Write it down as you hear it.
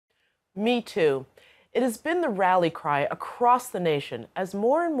Me too. It has been the rally cry across the nation as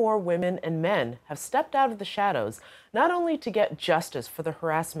more and more women and men have stepped out of the shadows, not only to get justice for the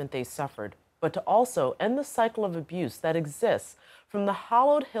harassment they suffered, but to also end the cycle of abuse that exists from the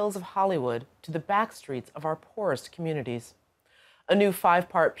hallowed hills of Hollywood to the backstreets of our poorest communities. A new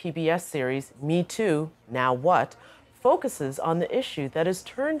 5-part PBS series, Me Too, Now What, focuses on the issue that has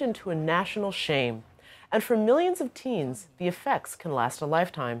turned into a national shame. And for millions of teens, the effects can last a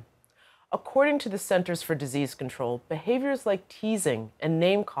lifetime. According to the Centers for Disease Control, behaviors like teasing and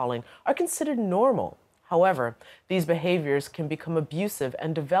name-calling are considered normal. However, these behaviors can become abusive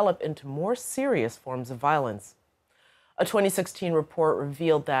and develop into more serious forms of violence. A 2016 report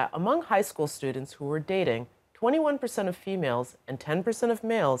revealed that among high school students who were dating, 21% of females and 10% of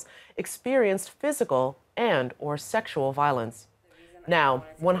males experienced physical and/or sexual violence. Now,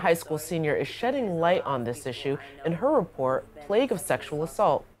 one high school senior is shedding light on this issue in her report, Plague of Sexual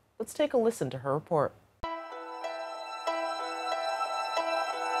Assault. Let's take a listen to her report.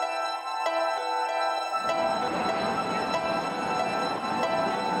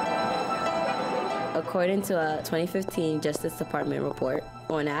 According to a 2015 Justice Department report,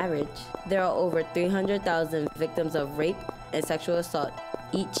 on average, there are over 300,000 victims of rape and sexual assault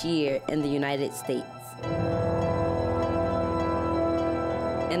each year in the United States.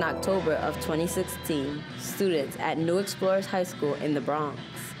 In October of 2016, students at New Explorers High School in the Bronx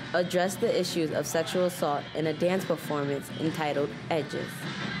addressed the issues of sexual assault in a dance performance entitled Edges.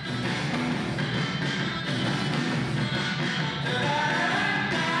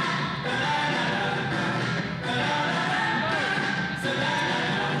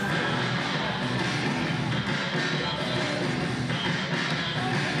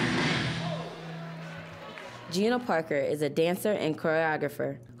 Gina Parker is a dancer and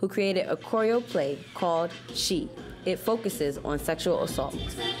choreographer who created a choreo play called She. It focuses on sexual assault.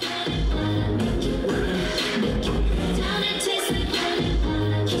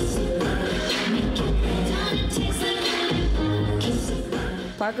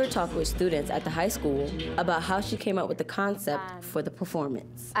 Parker talked with students at the high school about how she came up with the concept for the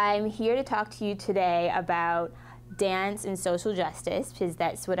performance. I'm here to talk to you today about dance and social justice, because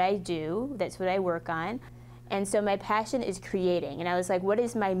that's what I do, that's what I work on. And so my passion is creating, and I was like, what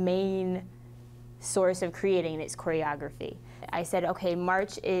is my main source of creating? And it's choreography. I said, okay,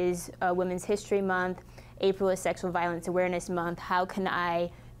 March is Women's History Month, April is Sexual Violence Awareness Month. How can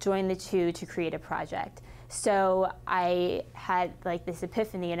I join the two to create a project? So I had like this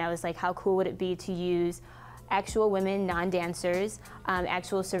epiphany, and I was like, how cool would it be to use actual women, non-dancers,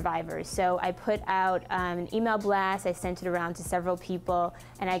 actual survivors. So I put out an email blast, I sent it around to several people,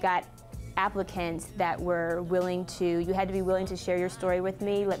 and I got applicants that were willing to, you had to be willing to share your story with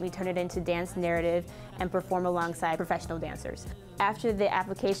me, let me turn it into dance narrative, and perform alongside professional dancers. After the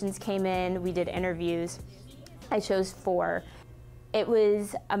applications came in, we did interviews. I chose 4. It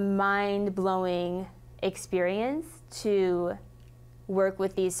was a mind-blowing experience to work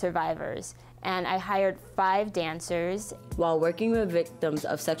with these survivors. And I hired 5 dancers. While working with victims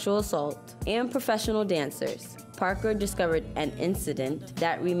of sexual assault and professional dancers, Parker discovered an incident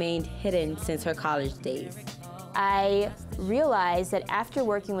that remained hidden since her college days. I realized that after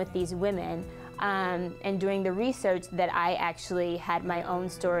working with these women and doing the research, that I actually had my own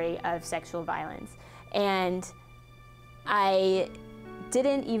story of sexual violence. And I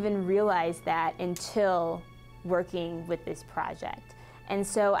didn't even realize that until working with this project. And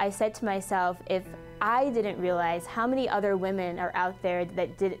so I said to myself, if I didn't realize, how many other women are out there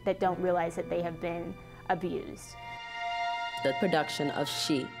that don't realize that they have been abused? The production of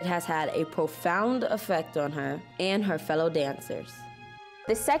She has had a profound effect on her and her fellow dancers.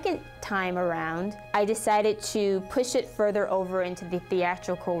 The second time around, I decided to push it further over into the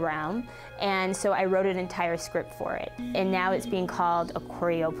theatrical realm, and so I wrote an entire script for it. And now it's being called a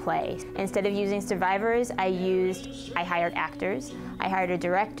choreo play. Instead of using survivors, I hired actors, I hired a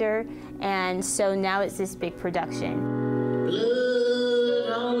director, and so now it's this big production.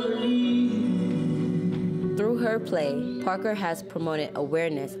 Through her play, Parker has promoted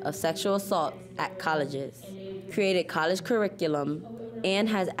awareness of sexual assault at colleges, created college curriculum, and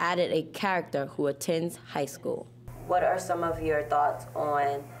has added a character who attends high school. What are some of your thoughts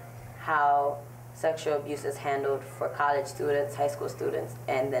on how sexual abuse is handled for college students, high school students,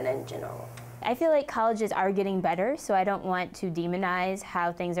 and then in general? I feel like colleges are getting better, so I don't want to demonize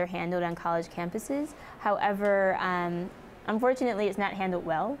how things are handled on college campuses. However, unfortunately, it's not handled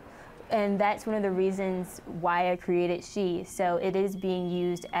well. And that's one of the reasons why I created She. So it is being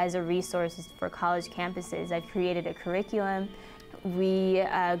used as a resource for college campuses. I've created a curriculum we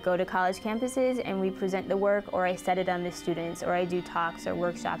go to college campuses and we present the work, or I set it on the students, or I do talks or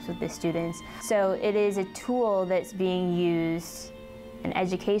workshops with the students. So it is a tool that's being used, an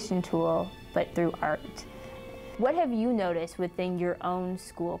education tool, but through art. What have you noticed within your own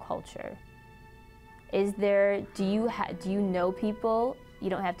school culture? Do you know people? You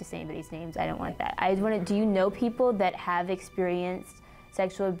don't have to say anybody's names, I don't want that. Do you know people that have experienced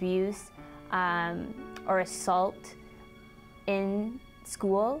sexual abuse or assault in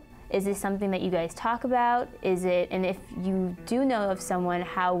school? Is this something that you guys talk about? And if you do know of someone,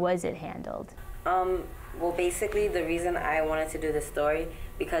 how was it handled? Well, basically the reason I wanted to do this story,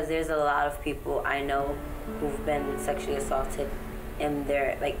 because there's a lot of people I know who've been sexually assaulted in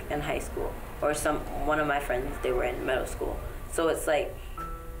high school, or one of my friends, they were in middle school. So it's like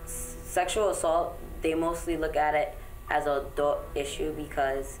sexual assault, they mostly look at it as an adult issue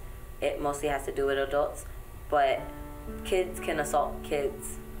because it mostly has to do with adults, but kids can assault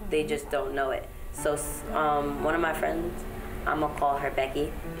kids, they just don't know it. So one of my friends, I'm gonna call her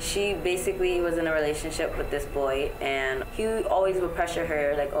Becky, she basically was in a relationship with this boy, and he always would pressure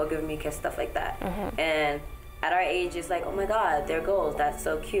her, like, oh, give me a kiss, stuff like that. And at our age, it's like, oh my God, they're goals, that's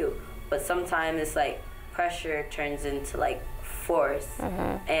so cute. But sometimes it's like pressure turns into like force.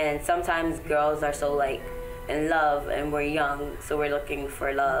 And sometimes girls are so like in love, and we're young, so we're looking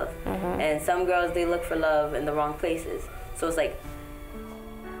for love. And some girls, they look for love in the wrong places. So it's like,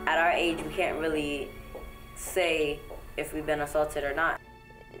 at our age, we can't really say if we've been assaulted or not.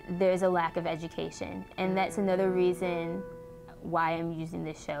 There's a lack of education, and that's another reason why I'm using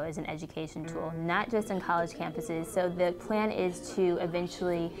this show as an education tool, not just on college campuses. So the plan is to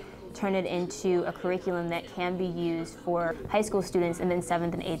eventually turn it into a curriculum that can be used for high school students and then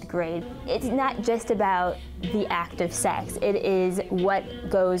 7th and 8th grade. It's not just about the act of sex, it is what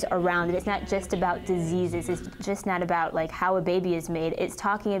goes around it. It's not just about diseases, it's just not about like how a baby is made. It's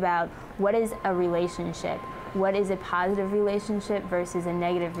talking about what is a relationship, what is a positive relationship versus a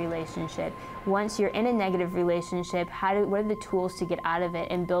negative relationship. Once you're in a negative relationship, what are the tools to get out of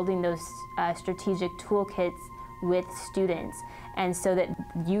it, and building those strategic toolkits with students. And so that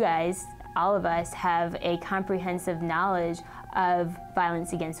you guys, all of us, have a comprehensive knowledge of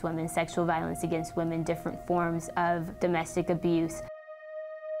violence against women, sexual violence against women, different forms of domestic abuse.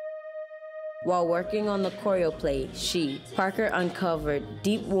 While working on the choreo play, Parker uncovered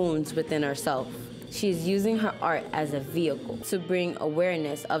deep wounds within herself. She is using her art as a vehicle to bring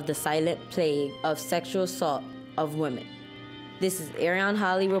awareness of the silent plague of sexual assault of women. This is Ariane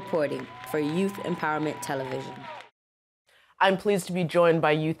Holly reporting for Youth Empowerment Television. I'm pleased to be joined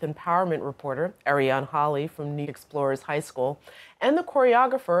by youth empowerment reporter Ariane Holly from New Explorers High School and the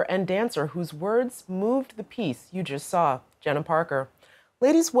choreographer and dancer whose words moved the piece you just saw, Jenna Parker.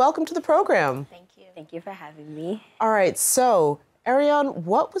 Ladies, welcome to the program. Thank you. Thank you for having me. All right, so Ariane,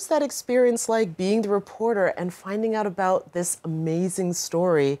 what was that experience like being the reporter and finding out about this amazing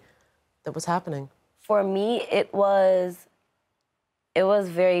story that was happening? For me, it was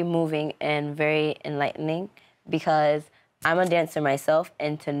very moving and very enlightening because I'm a dancer myself,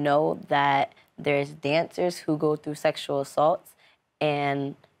 and to know that there's dancers who go through sexual assaults,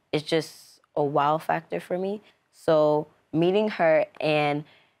 and it's just a wow factor for me. So meeting her and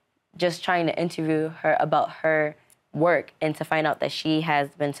just trying to interview her about her work and to find out that she has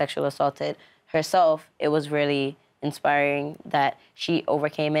been sexually assaulted herself, it was really inspiring that she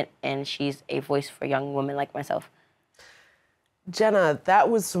overcame it and she's a voice for young women like myself. Jenna, that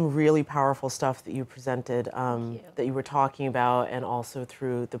was some really powerful stuff that you presented, that you were talking about, and also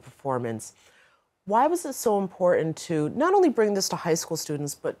through the performance. Why was it so important to not only bring this to high school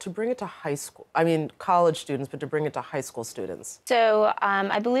students, but to bring it to college students, but to bring it to high school students? So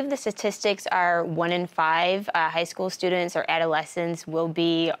I believe the statistics are 1 in 5 high school students or adolescents will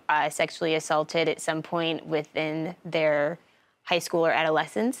be sexually assaulted at some point within their high school or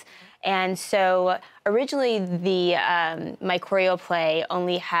adolescence. And so originally my choreo play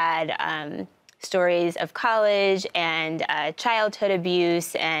only had stories of college and childhood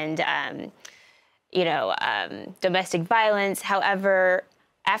abuse and domestic violence. However,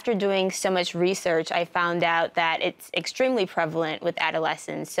 after doing so much research, I found out that it's extremely prevalent with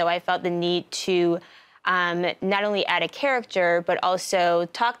adolescents. So I felt the need to not only add a character, but also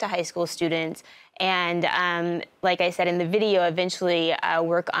talk to high school students and, like I said in the video, eventually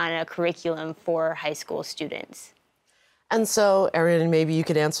work on a curriculum for high school students. And so, Ariane, maybe you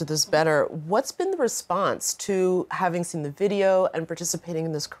could answer this better. What's been the response to having seen the video and participating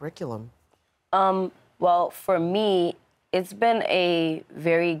in this curriculum? Well, for me, it's been a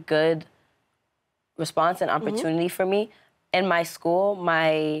very good response and opportunity for me. In my school,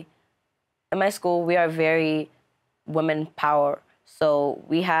 we are very women power. So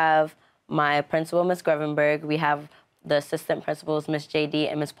we have my principal, Ms. Grevenberg, we have the assistant principals, Ms. JD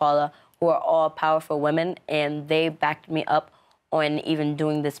and Ms. Paula, who are all powerful women, and they backed me up on even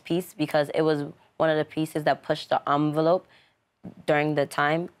doing this piece because it was one of the pieces that pushed the envelope during the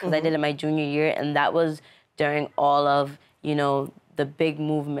time, because I did it my junior year, and that was during all of, you know, the big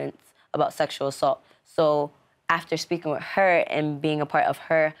movements about sexual assault. So after speaking with her and being a part of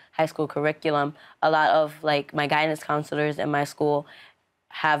her high school curriculum, a lot of like my guidance counselors in my school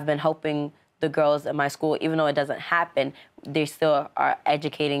have been helping the girls in my school. Even though it doesn't happen, they still are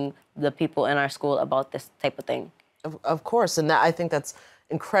educating the people in our school about this type of thing. Of course, and that, I think that's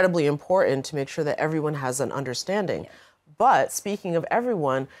incredibly important to make sure that everyone has an understanding. Yeah. But speaking of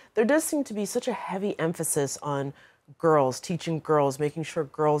everyone, there does seem to be such a heavy emphasis on girls, teaching girls, making sure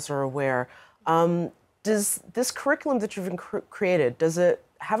girls are aware. Does this curriculum that you've created, does it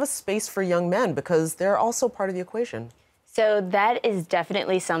have a space for young men? Because they're also part of the equation. So that is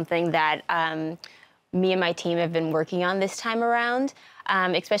definitely something that me and my team have been working on this time around,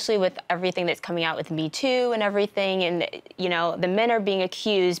 especially with everything that's coming out with Me Too and everything. And, you know, the men are being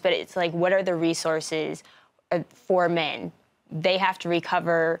accused, but it's like, what are the resources for men? They have to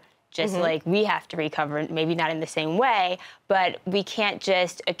recover just like we have to recover, maybe not in the same way, but we can't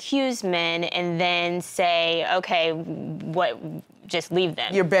just accuse men and then say, okay, just leave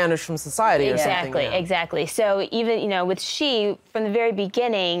them. You're banished from society or something. Exactly, exactly. So even, you know, with She, from the very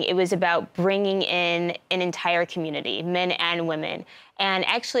beginning, it was about bringing in an entire community, men and women. And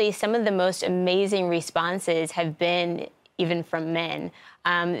actually, some of the most amazing responses have been even from men.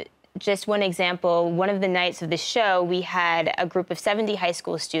 Just one example, one of the nights of the show, we had a group of 70 high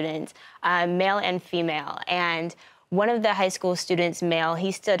school students, male and female. And one of the high school students, male,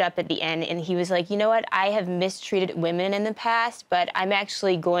 he stood up at the end and he was like, you know what, I have mistreated women in the past, but I'm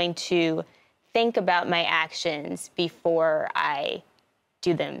actually going to think about my actions before I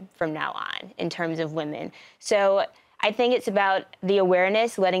do them from now on in terms of women. So I think it's about the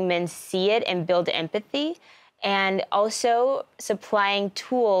awareness, letting men see it and build empathy, and also supplying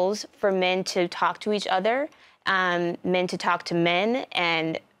tools for men to talk to each other, men to talk to men,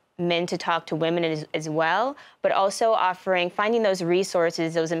 and men to talk to women as well, but also finding those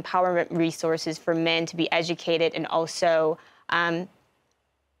resources, those empowerment resources for men to be educated and also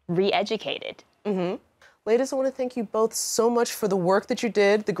re-educated. Ladies, I want to thank you both so much for the work that you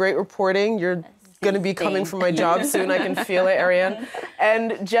did, the great reporting. You're going to be coming for my job soon. I can feel it, Ariane.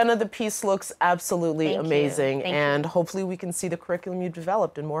 And Jenna, the piece looks absolutely amazing. And hopefully we can see the curriculum you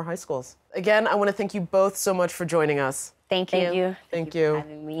developed in more high schools. Again, I want to thank you both so much for joining us. Thank you. Thank you. Thank you. For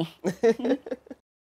having me.